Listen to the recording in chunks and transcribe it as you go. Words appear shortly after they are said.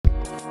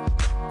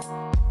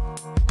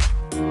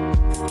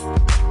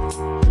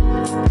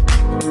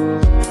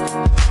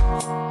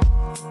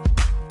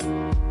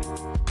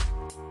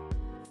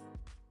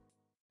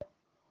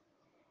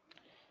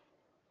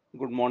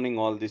morning,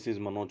 all. This is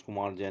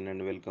Manoj Jain,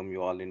 and welcome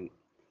you all in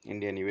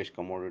IndiaNivesh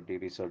commodity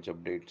research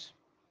updates.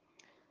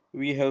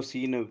 We have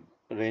seen a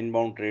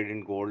rainbound trade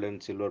in gold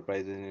and silver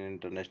prices in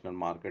international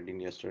market in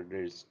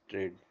yesterday's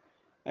trade.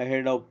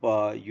 Ahead of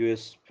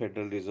U.S.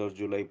 Federal Reserve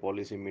July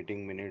policy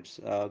meeting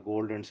minutes,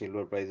 gold and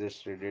silver prices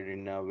traded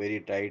in a very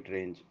tight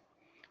range.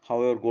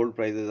 However, gold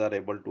prices are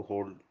able to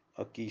hold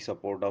a key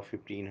support of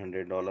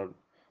 $1,500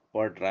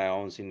 per troy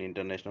ounce in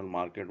international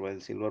market, while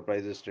silver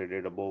prices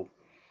traded above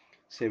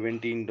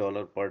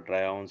 $17 per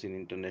troy ounce in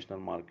international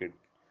market.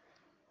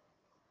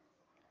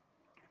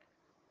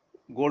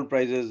 Gold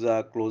prices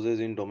closes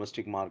in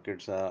domestic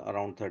markets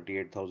around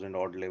 38,000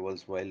 odd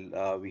levels,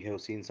 while we have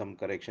seen some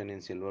correction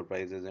in silver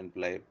prices and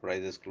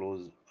prices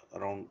close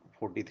around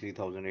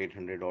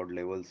 43,800 odd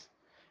levels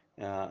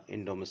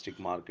in domestic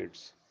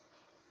markets.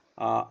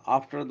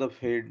 After the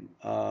Fed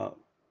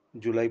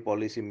July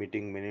policy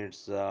meeting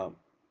minutes,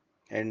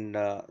 and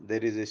there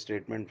is a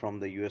statement from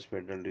the US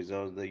Federal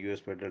Reserve. The US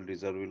Federal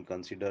Reserve will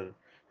consider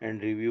and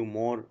review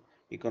more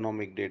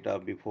economic data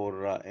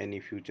before any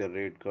future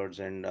rate cuts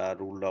and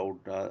ruled out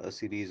a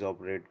series of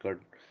rate cut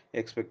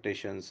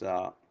expectations.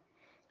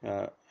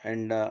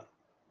 And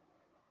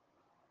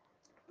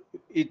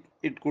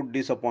it could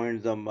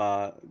disappoint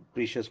the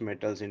precious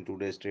metals in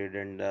today's trade,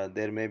 and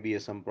there may be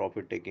some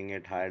profit taking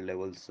at higher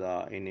levels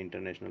in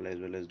international as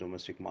well as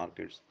domestic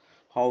markets.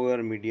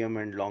 However, medium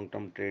and long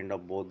term trend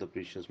of both the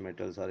precious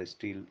metals are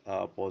still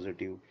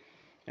positive,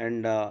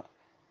 and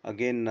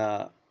again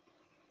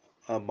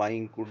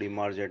buying could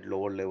emerge at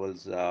lower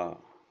levels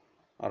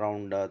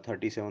around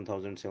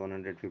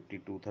 37,750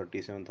 to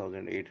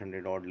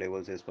 37,800 odd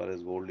levels as far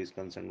as gold is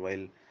concerned,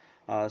 while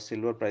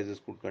silver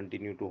prices could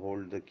continue to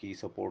hold the key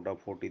support of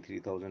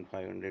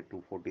 43,500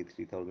 to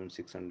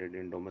 43,600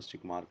 in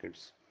domestic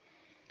markets.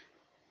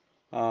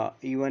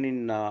 Even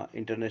in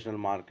international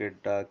market,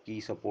 key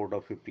support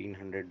of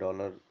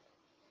 $1,500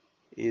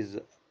 is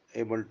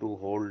able to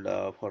hold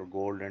for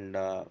gold, and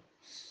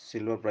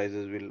silver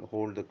prices will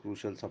hold the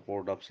crucial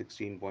support of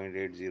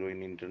 16.80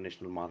 in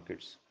international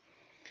markets.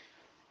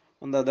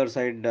 On the other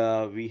side,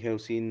 we have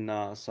seen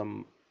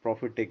some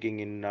profit taking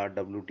in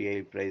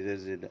WTI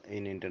prices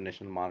in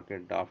international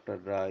market after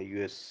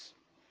US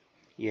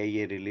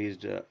EIA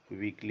released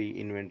weekly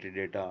inventory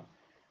data.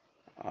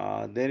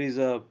 There is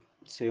a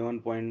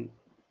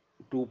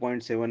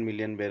 7.2.7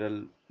 million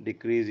barrel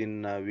decrease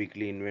in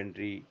weekly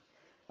inventory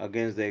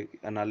against the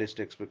analyst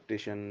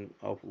expectation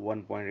of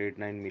 1.89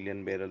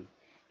 million barrel.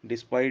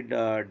 Despite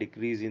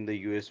decrease in the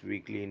US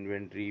weekly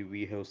inventory,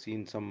 we have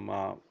seen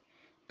some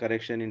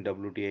correction in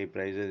WTI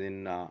prices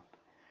in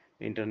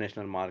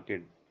international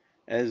market,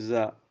 as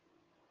the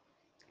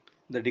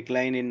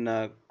decline in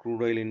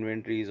crude oil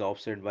inventory is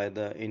offset by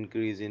the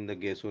increase in the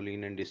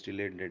gasoline and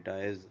distillate data,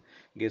 as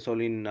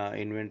gasoline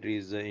inventory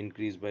is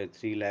increased by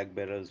 3 lakh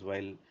barrels,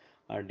 while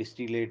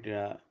distillate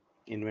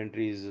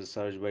inventory is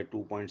surged by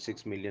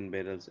 2.6 million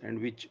barrels,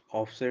 and which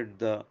offset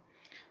the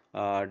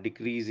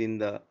decrease in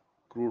the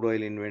crude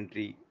oil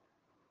inventory.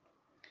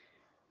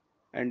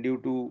 And due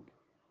to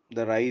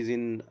the rise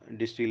in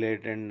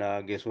distillate and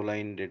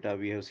gasoline data,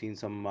 we have seen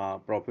some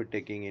profit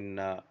taking in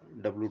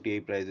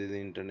WTI prices in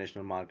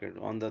international market.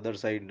 On the other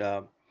side,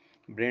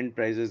 Brent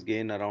prices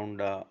gain around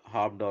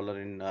half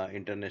dollar in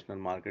international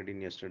market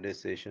in yesterday's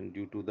session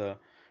due to the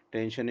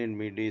tension in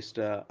Mid East.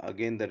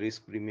 Again, the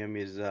risk premium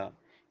is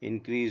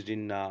increased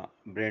in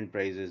Brent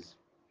prices.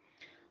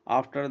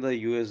 After the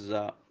US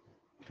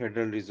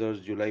Federal Reserve's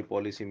July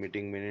policy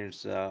meeting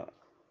minutes,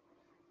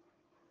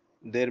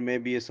 there may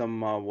be some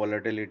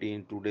volatility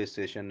in today's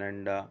session,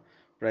 and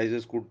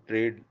prices could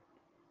trade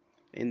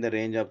in the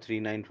range of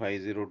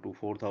 3950 to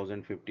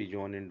 4050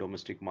 zone in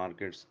domestic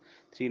markets.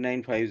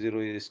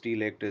 3950 is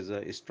still act as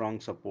a strong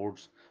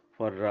supports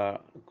for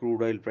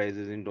crude oil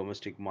prices in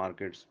domestic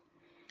markets,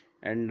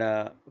 and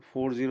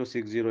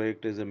 4060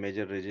 act as a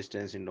major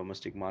resistance in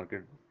domestic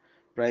market.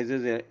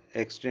 Prices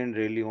extend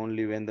really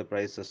only when the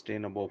price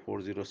sustain above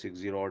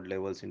 4060 odd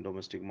levels in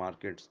domestic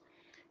markets.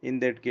 In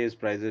that case,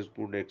 prices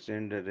could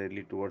extend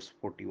rally towards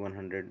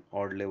 4100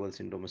 odd levels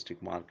in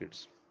domestic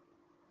markets.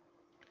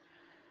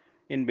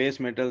 In base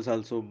metals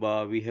also,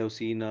 we have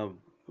seen a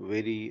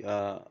very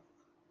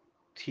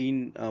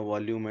thin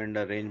volume and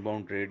a range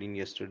bound trade in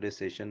yesterday's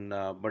session,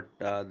 but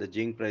the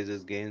zinc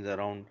prices gains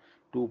around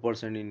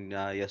 2% in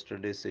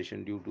yesterday's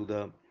session due to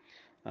the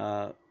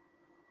uh,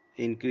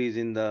 increase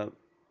in the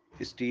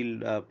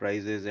steel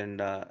prices,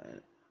 and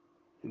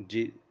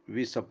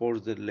which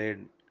supports the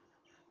lead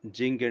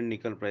zinc and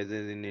nickel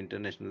prices in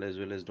international as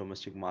well as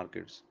domestic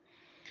markets.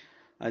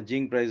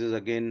 Zinc prices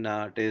again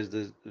test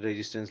the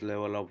resistance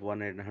level of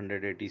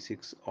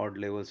 186 odd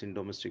levels in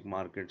domestic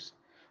markets,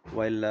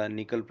 while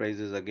nickel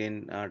prices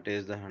again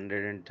test the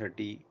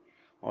 130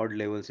 odd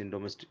levels in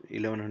domestic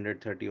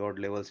 1130 odd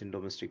levels in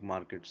domestic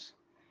markets.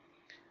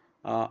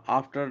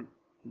 After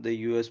the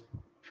US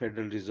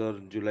Federal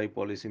Reserve July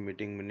policy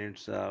meeting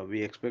minutes,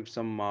 we expect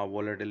some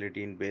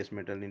volatility in base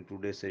metal in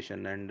today's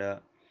session, and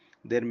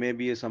there may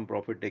be some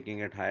profit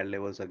taking at higher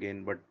levels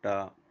again, but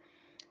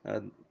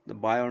Uh, the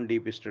buy on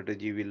dip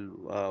strategy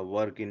will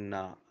work in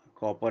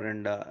copper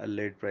and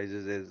lead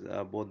prices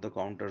as both the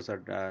counters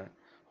are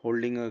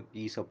holding a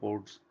key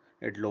supports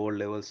at lower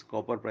levels.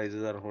 Copper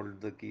prices are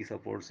hold the key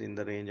supports in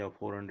the range of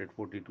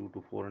 442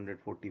 to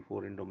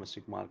 444 in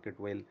domestic market,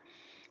 while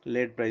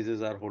lead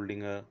prices are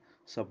holding a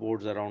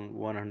supports around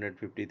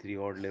 153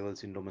 odd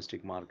levels in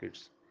domestic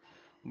markets.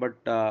 But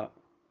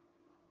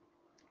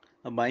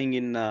buying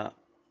in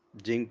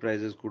zinc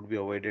prices could be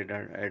avoided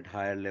at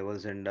higher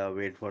levels and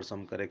wait for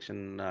some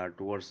correction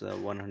towards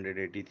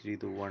 183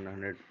 to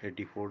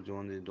 184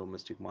 zones in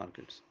domestic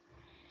markets.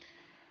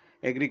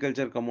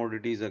 Agriculture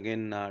commodities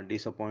again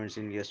disappoints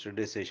in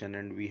yesterday's session,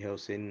 and we have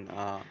seen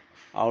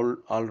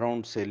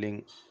all-round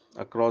selling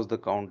across the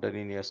counter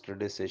in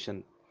yesterday's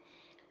session.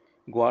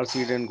 Guar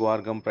seed and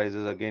guar gum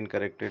prices again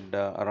corrected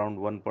around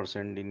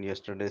 1% in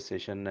yesterday's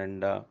session,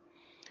 and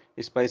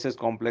spices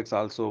complex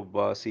also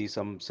see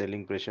some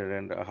selling pressure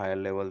and higher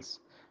levels.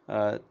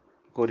 Uh,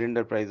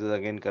 Coriander prices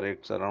again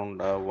corrects around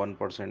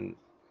 1%,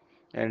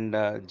 and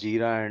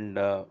jeera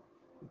and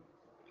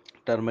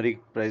turmeric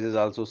prices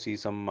also see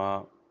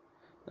some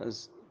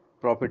s-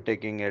 profit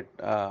taking at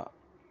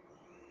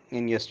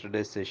in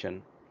yesterday's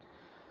session.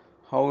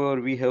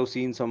 However, we have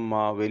seen some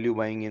value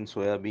buying in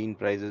soybean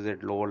prices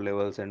at lower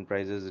levels, and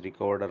prices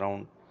recovered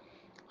around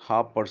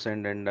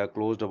 0.5% and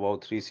closed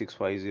above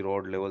 3650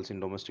 odd levels in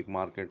domestic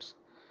markets.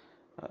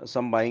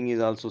 Some buying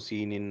is also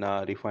seen in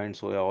refined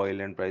soya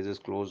oil, and prices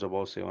closed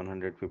above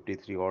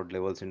 753 odd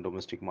levels in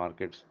domestic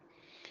markets.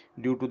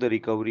 Due to the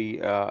recovery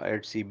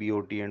at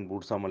CBOT and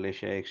Bursa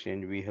Malaysia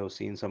Exchange, we have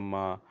seen some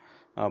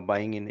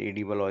buying in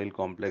edible oil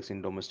complex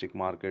in domestic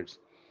markets.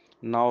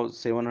 Now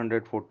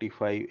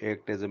 745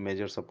 act as a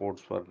major support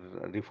for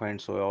refined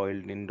soya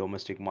oil in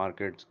domestic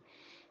markets,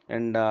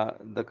 and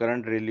the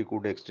current rally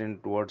could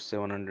extend towards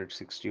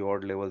 760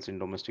 odd levels in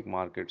domestic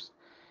markets.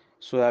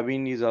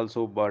 Soybean is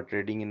also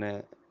trading in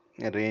a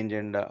range,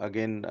 and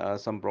again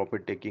some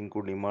profit taking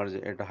could emerge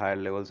at higher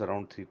levels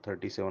around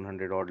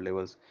 3700 odd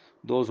levels.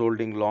 Those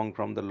holding long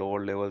from the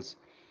lower levels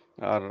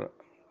are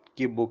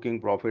keep booking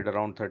profit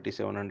around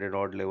 3700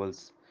 odd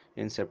levels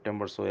in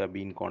September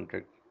soybean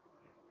contract.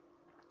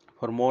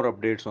 For more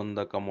updates on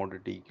the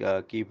commodity,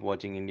 keep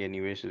watching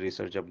IndiaNivesh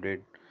research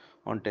update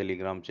on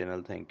Telegram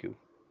channel. Thank you.